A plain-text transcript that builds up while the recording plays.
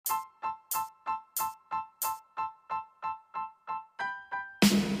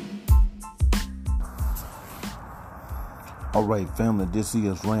All right, family, this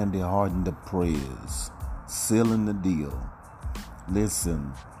is Randy Harden, the Prez, sealing the deal.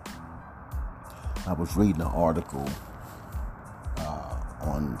 Listen, I was reading an article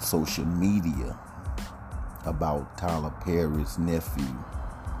on social media about Tyler Perry's nephew,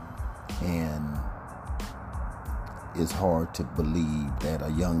 and it's hard to believe that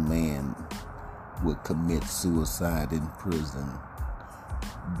a young man would commit suicide in prison.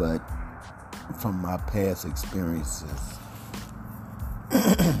 But from my past experiences,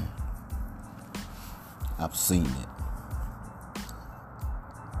 I've seen it.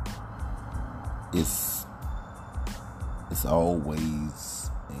 It's always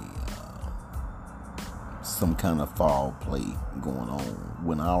some kind of foul play going on.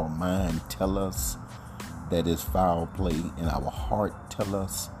 When our mind tell us that it's foul play and our heart tell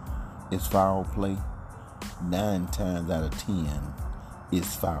us it's foul play, 9 times out of 10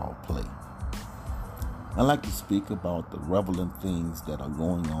 it's foul play. I like to speak about the relevant things that are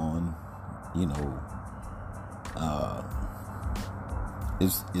going on.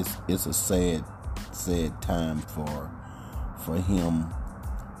 It's a sad time for him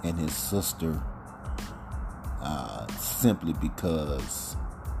and his sister, simply because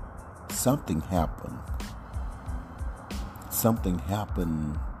something happened. Something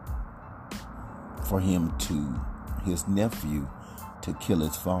happened for his nephew to kill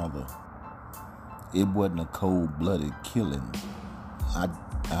his father. It wasn't a cold-blooded killing. I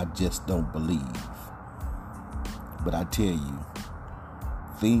just don't believe. But I tell you,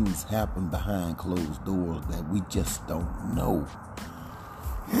 things happen behind closed doors that we just don't know.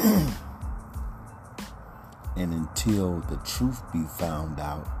 And until the truth be found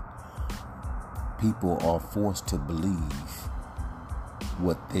out, people are forced to believe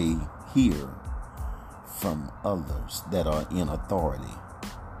what they hear from others that are in authority.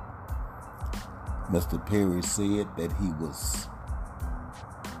 Mr. Perry said that he was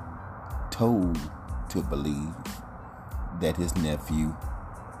told to believe that his nephew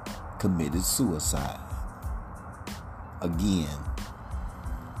committed suicide. Again,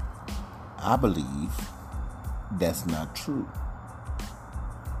 I believe that's not true.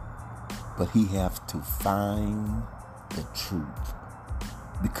 But he has to find the truth,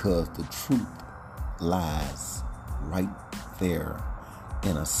 because the truth lies right there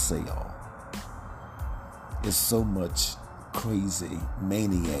in a cell. There's so much crazy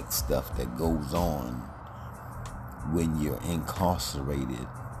maniac stuff that goes on when you're incarcerated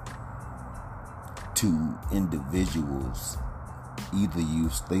to individuals. Either you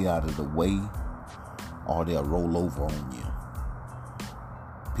stay out of the way or they'll roll over on you.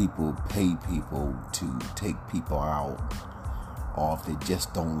 People pay people to take people out, or if they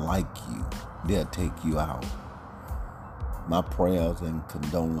just don't like you, they'll take you out. My prayers and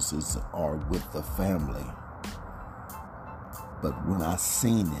condolences are with the family. But when I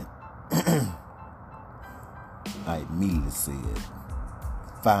seen it, I immediately said,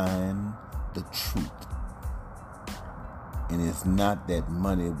 find the truth. And it's not that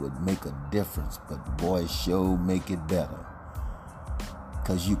money would make a difference, but boy, sure make it better.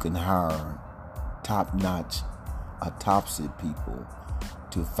 Because you can hire top-notch autopsy people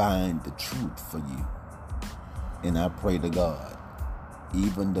to find the truth for you. And I pray to God,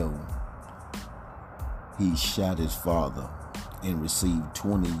 even though he shot his father and received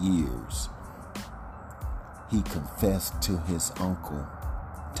 20 years, he confessed to his uncle,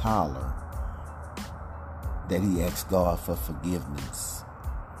 Tyler, that he asked God for forgiveness.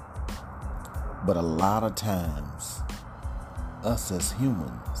 But a lot of times, us as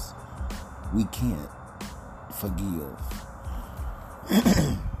humans, we can't forgive.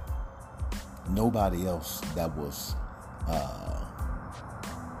 Nobody else that was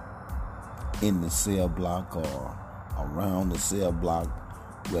in the cell block or around the cell block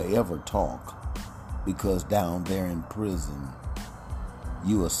will ever talk, because down there in prison,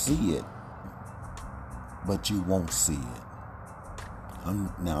 you will see it, but you won't see it.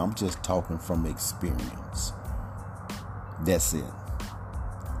 I'm just talking from experience. That's it.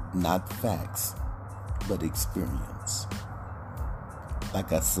 Not facts, but experience.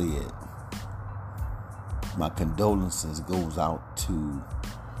 Like I said, my condolences goes out to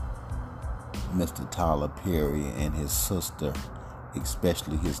Mr. Tyler Perry and his sister,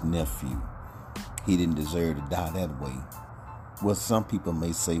 especially his nephew. He didn't deserve to die that way. Well, some people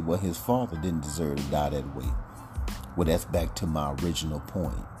may say, well, his father didn't deserve to die that way. Well, that's back to my original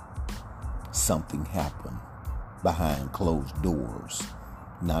point. Something happened behind closed doors.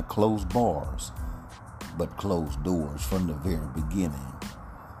 Not closed bars, but closed doors from the very beginning.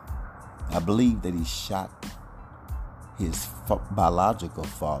 I believe that he shot his biological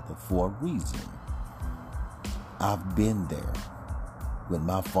father for a reason. I've been there when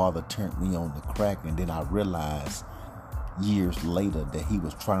my father turned me on the crack, and then I realized years later that he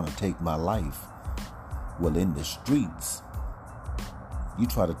was trying to take my life. Well, in the streets, you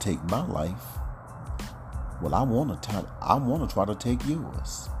try to take my life. Well, I want to try to take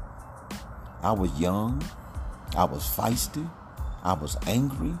yours. I was young. I was feisty. I was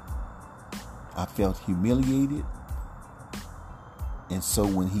angry. I felt humiliated. And so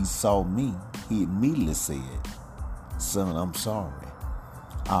when he saw me, he immediately said, "Son, I'm sorry.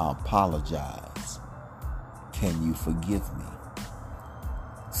 I apologize. Can you forgive me?"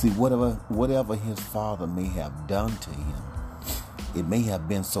 See, whatever his father may have done to him, it may have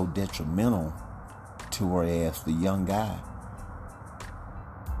been so detrimental to whereas the young guy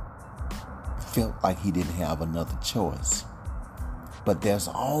felt like he didn't have another choice. But there's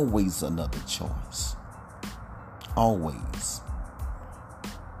always another choice. Always.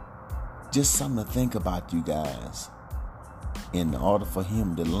 Just something to think about, you guys. In order for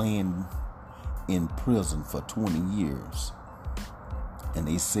him to land in prison for 20 years, and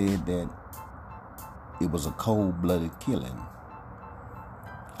they said that it was a cold-blooded killing,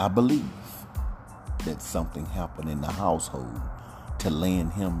 I believe that something happened in the household to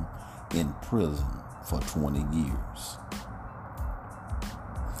land him in prison for 20 years.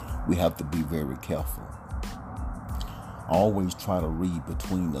 We have to be very careful. Always try to read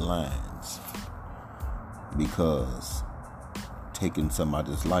between the lines, because taking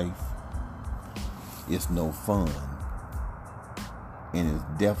somebody's life is no fun, and it's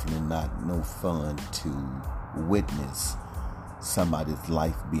definitely not no fun to witness somebody's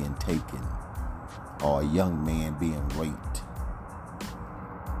life being taken, or a young man being raped,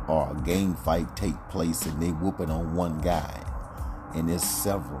 or a gang fight take place and they whooping on one guy, and there's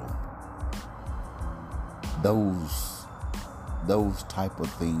several. Those type of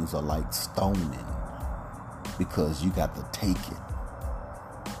things are like stoning, because you got to take it.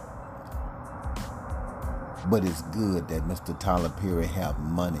 But it's good that Mr. Tyler Perry have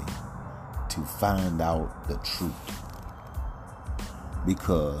money to find out the truth,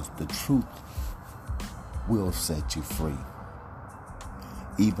 because the truth will set you free.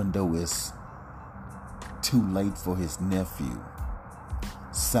 Even though it's too late for his nephew,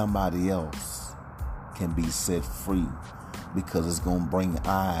 somebody else can be set free, because it's going to bring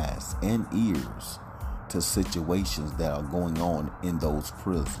eyes and ears to situations that are going on in those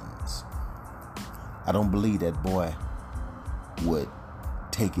prisons. I don't believe that boy would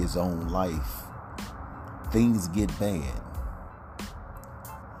take his own life. Things get bad,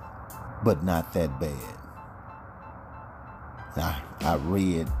 but not that bad. I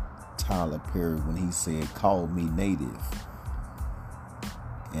read Tyler Perry when he said, "Call me native."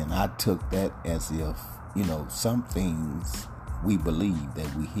 And I took that as if, some things we believe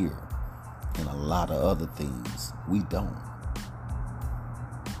that we hear, and a lot of other things we don't.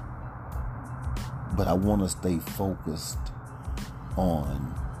 But I want to stay focused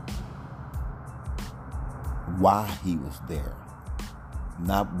on why he was there,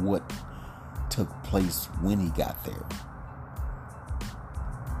 not what took place when he got there.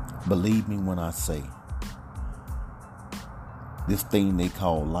 Believe me when I say, this thing they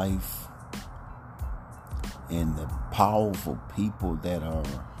call life, and the powerful people that are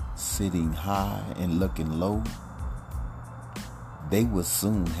sitting high and looking low, they will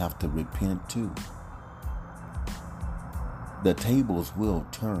soon have to repent too. The tables will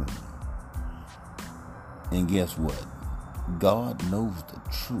turn. And guess what? God knows the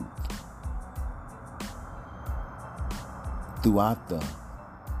truth. Throughout the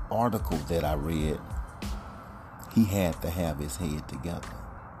article that I read, he had to have his head together.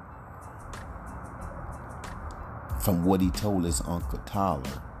 From what he told his Uncle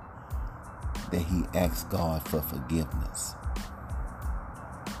Tyler, that he asked God for forgiveness.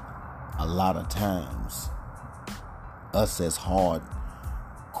 A lot of times, us as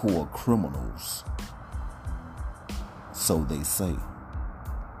hardcore criminals, so they say,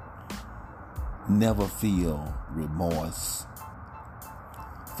 never feel remorse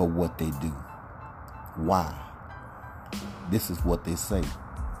for what they do. Why? This is what they say.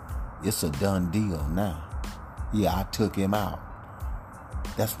 It's a done deal now. Yeah, I took him out.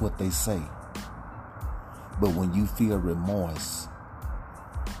 That's what they say. But when you feel remorse,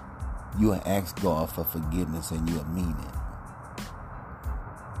 you'll ask God for forgiveness and you'll mean it.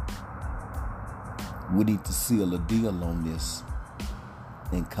 We need to seal a deal on this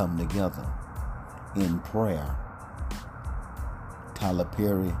and come together in prayer. Tyler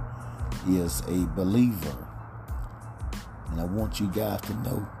Perry is a believer. And I want you guys to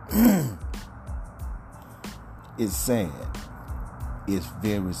know it's sad. It's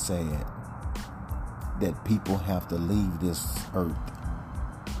very sad that people have to leave this earth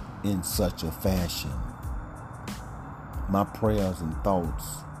in such a fashion. My prayers and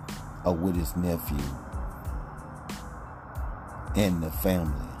thoughts are with his nephew and the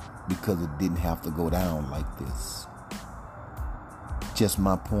family, because it didn't have to go down like this. Just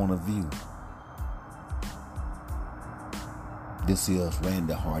my point of view. This is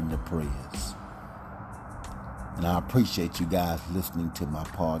Randy Harden the Prayers. And I appreciate you guys listening to my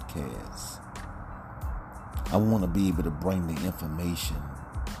podcast. I want to be able to bring the information,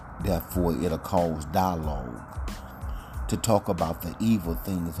 therefore it'll cause dialogue to talk about the evil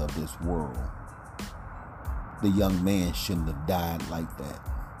things of this world. The young man shouldn't have died like that.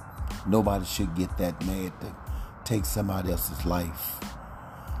 Nobody should get that mad to take somebody else's life.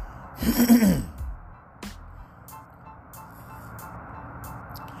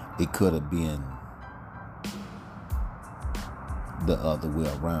 It could have been the other way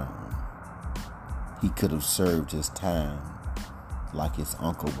around. He could have served his time, like his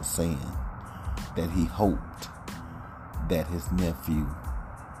uncle was saying, that he hoped that his nephew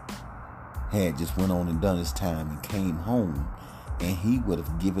had just went on and done his time and came home, and he would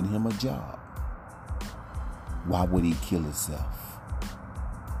have given him a job. Why would he kill himself?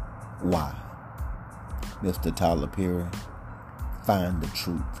 Why? Mr. Tyler Perry, find the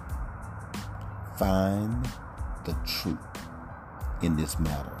truth. Find the truth in this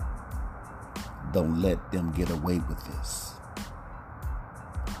matter. Don't let them get away with this.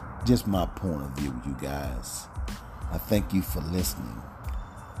 Just my point of view, you guys. I thank you for listening.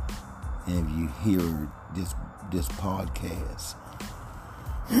 And if you hear this podcast,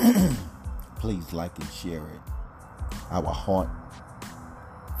 please like and share it. Our heart,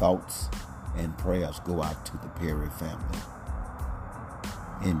 thoughts, and prayers go out to the Perry family.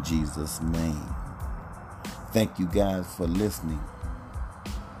 In Jesus' name. Thank you guys for listening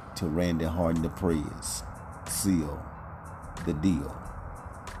to Randy Harden the Prayers. Seal the deal.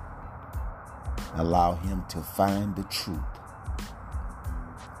 Allow him to find the truth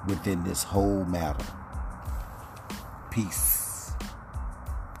within this whole matter. Peace.